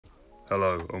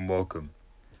Hello and welcome.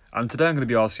 And today I'm going to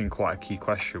be asking quite a key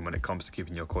question when it comes to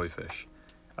keeping your koi fish.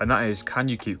 And that is, can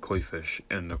you keep koi fish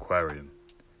in an aquarium?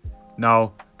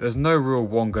 Now, there's no real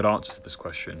one good answer to this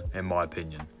question, in my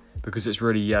opinion, because it's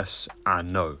really yes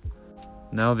and no.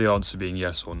 Now the answer being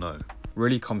yes or no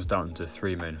really comes down to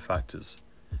three main factors.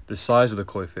 The size of the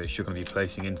koi fish you're going to be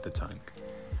placing into the tank,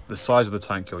 the size of the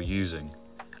tank you're using,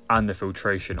 and the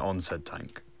filtration on said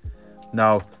tank.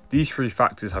 Now, these three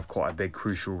factors have quite a big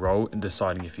crucial role in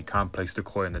deciding if you can place the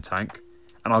koi in the tank,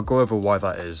 and I'll go over why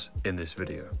that is in this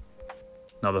video.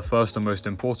 Now, the first and most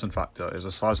important factor is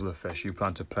the size of the fish you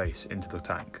plan to place into the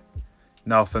tank.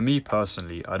 Now, for me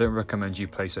personally, I don't recommend you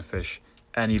place a fish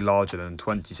any larger than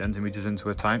 20 centimeters into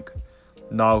a tank.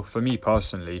 Now, for me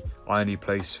personally, I only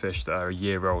place fish that are a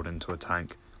year old into a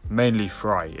tank, mainly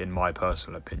fry in my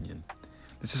personal opinion.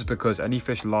 This is because any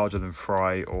fish larger than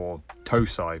fry or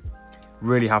tosai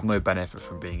really have no benefit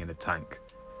from being in a tank.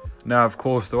 Now, of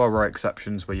course, there are rare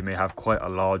exceptions where you may have quite a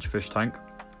large fish tank,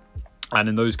 and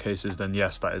in those cases, then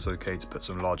yes, that is okay to put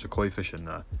some larger koi fish in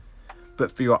there.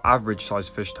 But for your average size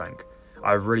fish tank,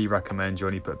 I really recommend you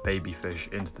only put baby fish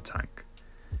into the tank.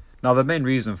 Now, the main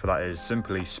reason for that is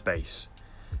simply space.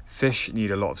 Fish need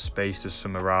a lot of space to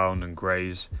swim around and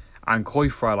graze, and koi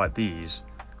fry like these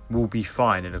will be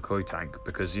fine in a koi tank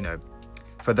because,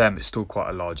 for them it's still quite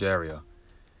a large area.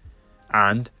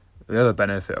 And the other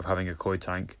benefit of having a koi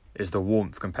tank is the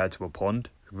warmth compared to a pond,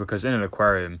 because in an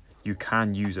aquarium you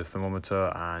can use a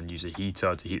thermometer and use a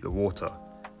heater to heat the water.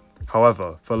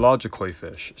 However, for larger koi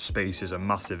fish, space is a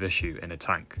massive issue in a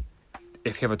tank.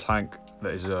 If you have a tank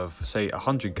that is of, say,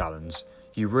 100 gallons,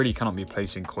 you really cannot be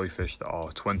placing koi fish that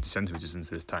are 20 centimeters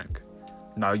into this tank.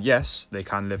 Now, yes, they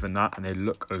can live in that and they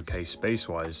look okay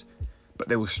space-wise, but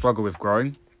they will struggle with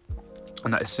growing,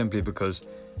 and that is simply because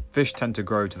fish tend to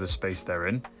grow to the space they're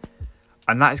in,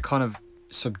 and that is kind of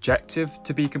subjective,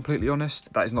 to be completely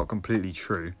honest. That is not completely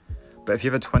true, but if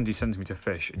you have a 20 centimeter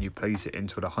fish and you place it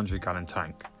into a 100-gallon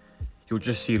tank, you'll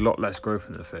just see a lot less growth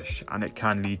in the fish, and it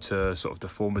can lead to sort of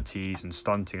deformities and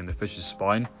stunting in the fish's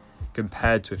spine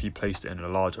compared to if you placed it in a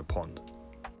larger pond.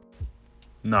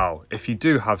 Now, if you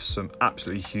do have some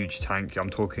absolutely huge tank, I'm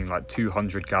talking like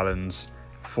 200 gallons,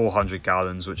 400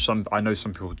 gallons, which I know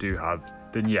some people do have,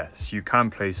 then yes, you can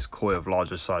place koi of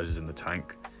larger sizes in the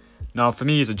tank. Now, for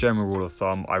me, as a general rule of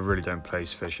thumb, I really don't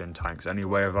place fish in tanks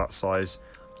anyway of that size,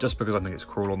 just because I think it's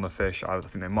cruel on the fish. I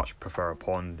think they much prefer a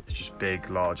pond. It's just big,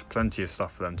 large, plenty of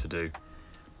stuff for them to do.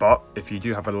 But if you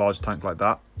do have a large tank like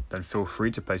that, then feel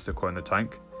free to place the koi in the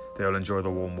tank. They'll enjoy the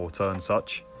warm water and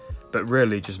such. But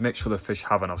really, just make sure the fish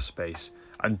have enough space,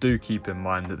 and do keep in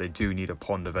mind that they do need a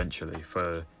pond eventually.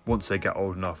 For once they get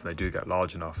old enough and they do get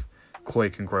large enough,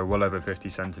 koi can grow well over 50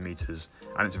 centimeters,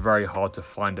 and it's very hard to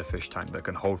find a fish tank that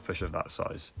can hold fish of that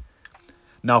size.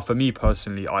 Now, for me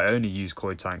personally, I only use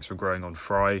koi tanks for growing on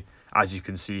fry. As you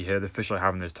can see here, the fish I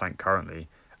have in this tank currently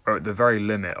are at the very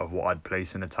limit of what I'd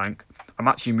place in a tank. I'm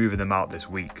actually moving them out this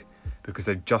week because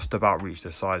they've just about reached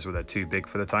a size where they're too big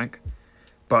for the tank.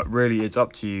 But really, it's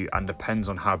up to you and depends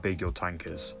on how big your tank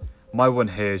is. My one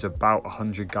here is about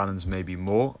 100 gallons, maybe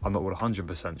more. I'm not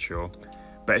 100% sure.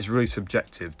 But it's really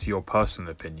subjective to your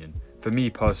personal opinion. For me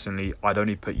personally, I'd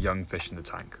only put young fish in the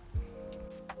tank.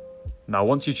 Now,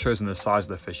 once you've chosen the size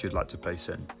of the fish you'd like to place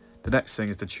in, the next thing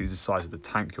is to choose the size of the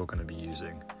tank you're going to be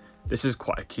using. This is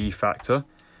quite a key factor,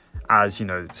 as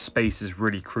space is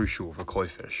really crucial for koi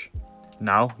fish.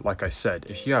 Now, like I said,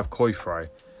 if you have koi fry,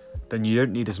 then you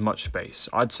don't need as much space.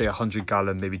 I'd say 100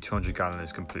 gallon, maybe 200 gallon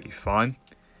is completely fine.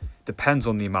 Depends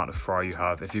on the amount of fry you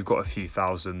have. If you've got a few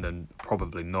thousand, then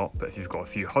probably not. But if you've got a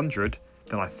few hundred,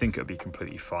 then I think it'll be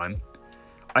completely fine.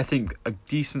 I think a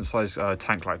decent sized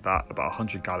tank like that, about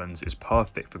 100 gallons, is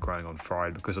perfect for growing on fry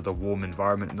because of the warm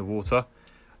environment in the water.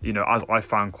 As I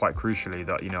found quite crucially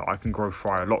that, I can grow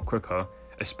fry a lot quicker,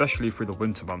 especially through the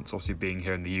winter months, obviously being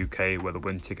here in the UK where the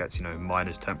winter gets,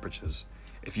 minus temperatures.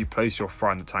 If you place your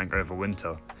fry in the tank over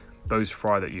winter, those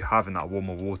fry that you have in that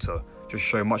warmer water just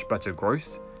show much better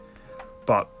growth.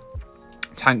 But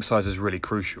tank size is really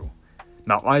crucial.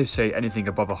 Now, I say anything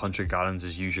above 100 gallons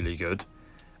is usually good.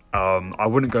 I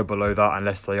wouldn't go below that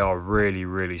unless they are really,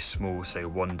 really small, say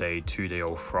 1 day, 2 day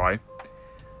old fry.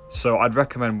 So I'd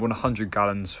recommend 100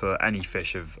 gallons for any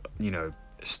fish of,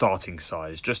 starting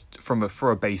size, just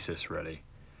for a basis really.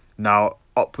 Now,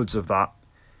 upwards of that,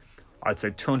 I'd say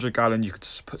 200 gallon, you could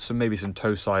put maybe some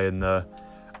tosai in there.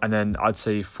 And then I'd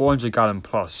say 400 gallon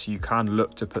plus, you can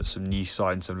look to put some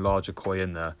nisai and some larger koi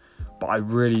in there. But I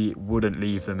really wouldn't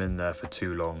leave them in there for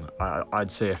too long.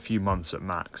 I'd say a few months at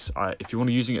max. If you want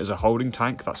to using it as a holding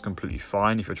tank, that's completely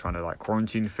fine. If you're trying to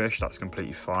quarantine fish, that's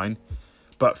completely fine.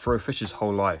 But for a fish's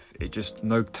whole life,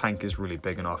 no tank is really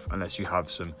big enough unless you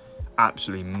have some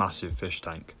absolutely massive fish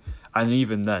tank. And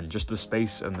even then, just the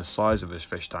space and the size of this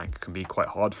fish tank can be quite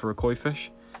hard for a koi fish,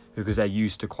 because they're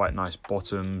used to quite nice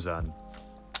bottoms and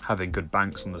having good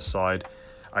banks on the side,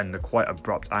 and the quite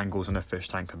abrupt angles in a fish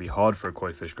tank can be hard for a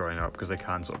koi fish growing up, because they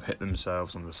can sort of hit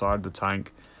themselves on the side of the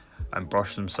tank and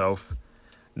brush themselves.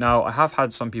 Now, I have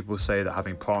had some people say that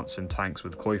having plants in tanks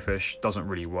with koi fish doesn't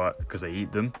really work because they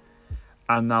eat them.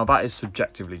 And now that is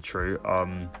subjectively true.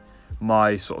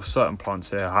 My sort of certain plants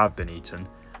here have been eaten,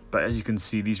 but as you can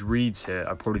see, these reeds here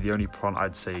are probably the only plant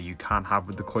I'd say you can have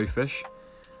with the koi fish.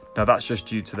 Now that's just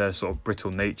due to their sort of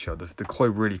brittle nature. The koi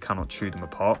really cannot chew them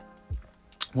apart.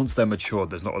 Once they're matured,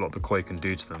 there's not a lot the koi can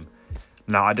do to them.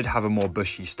 Now, I did have a more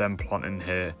bushy stem plant in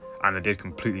here, and they did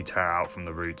completely tear out from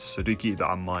the roots, so do keep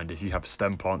that in mind. If you have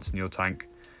stem plants in your tank,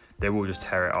 they will just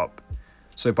tear it up.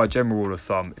 So by general rule of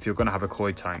thumb, if you're going to have a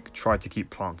koi tank, try to keep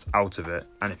plants out of it,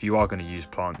 and if you are going to use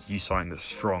plants, use something that's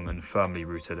strong and firmly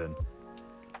rooted in.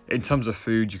 In terms of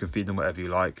food, you can feed them whatever you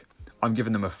like. I'm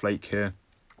giving them a flake here,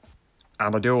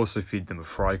 and I do also feed them a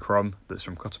fry crumb that's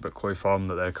from Cuttlebit Koi Farm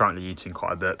that they're currently eating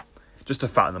quite a bit, just to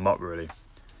fatten them up really.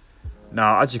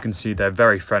 Now, as you can see, they're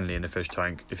very friendly in the fish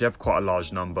tank. If you have quite a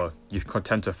large number, you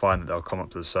tend to find that they'll come up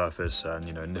to the surface and,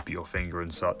 nip at your finger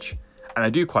and such. And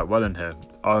they do quite well in here.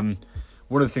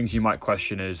 One of the things you might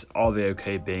question is, are they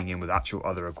okay being in with actual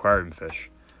other aquarium fish?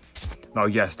 Now,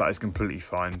 yes, that is completely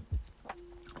fine,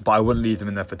 but I wouldn't leave them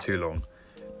in there for too long.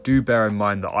 Do bear in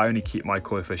mind that I only keep my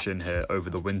koi fish in here over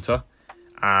the winter,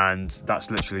 and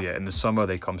that's literally it. In the summer,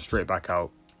 they come straight back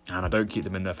out, and I don't keep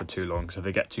them in there for too long, so if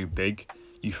they get too big,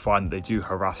 you find that they do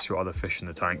harass your other fish in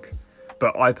the tank.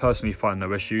 But I personally find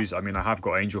no issues. I mean, I have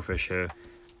got angelfish here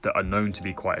that are known to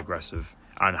be quite aggressive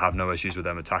and have no issues with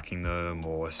them attacking them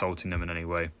or assaulting them in any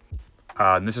way.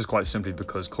 And this is quite simply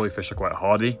because koi fish are quite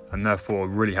hardy and therefore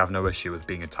really have no issue with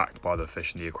being attacked by other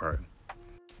fish in the aquarium.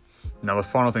 Now, the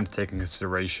final thing to take in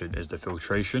consideration is the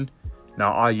filtration.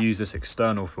 Now, I use this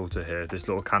external filter here, this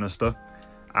little canister,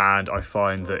 and I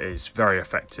find that it's very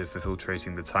effective for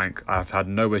filtrating the tank. I've had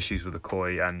no issues with the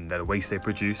koi and the waste they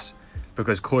produce,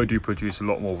 because koi do produce a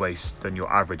lot more waste than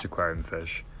your average aquarium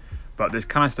fish. But this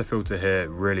canister filter here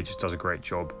really just does a great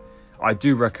job. I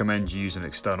do recommend you use an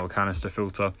external canister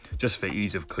filter just for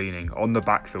ease of cleaning. On the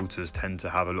back filters tend to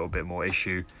have a little bit more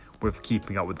issue with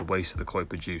keeping up with the waste that the koi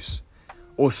produce.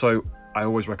 Also, I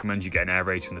always recommend you get an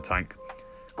aerator in the tank.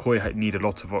 Koi need a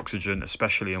lot of oxygen,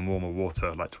 especially in warmer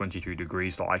water like 23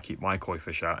 degrees that I keep my koi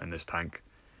fish at in this tank.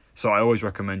 So I always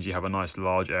recommend you have a nice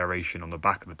large aeration on the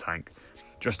back of the tank,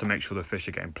 just to make sure the fish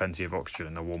are getting plenty of oxygen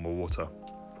in the warmer water.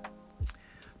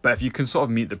 But if you can sort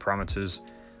of meet the parameters,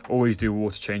 always do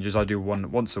water changes. I do one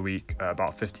once a week at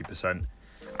about 50%, and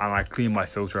I clean my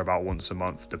filter about once a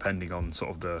month, depending on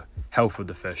sort of the health of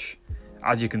the fish.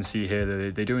 As you can see here,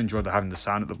 they do enjoy having the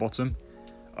sand at the bottom.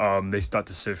 They start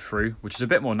to sieve through, which is a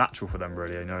bit more natural for them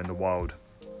really. In the wild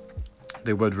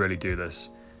they would really do this,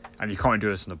 and you can't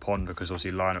do this in a pond because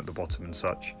obviously line at the bottom and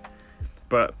such.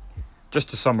 But just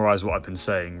to summarize what I've been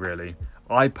saying, really,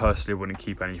 I personally wouldn't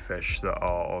keep any fish that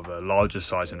are of a larger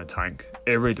size in a tank.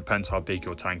 It really depends how big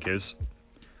your tank is.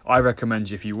 I recommend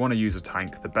you, if you want to use a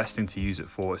tank, the best thing to use it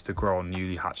for is to grow on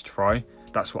newly hatched fry.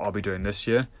 That's what I'll be doing this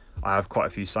year. I have quite a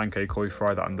few Sankei koi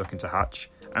fry that I'm looking to hatch,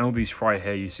 and all these fry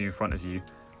here you see in front of you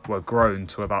were grown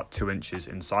to about 2 inches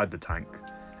inside the tank,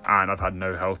 and I've had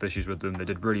no health issues with them. They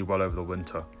did really well over the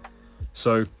winter.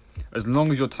 So as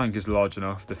long as your tank is large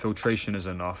enough, the filtration is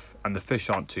enough, and the fish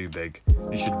aren't too big,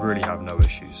 you should really have no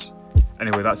issues.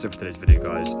 Anyway, that's it for today's video,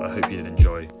 guys. I hope you did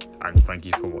enjoy, and thank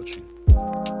you for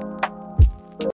watching.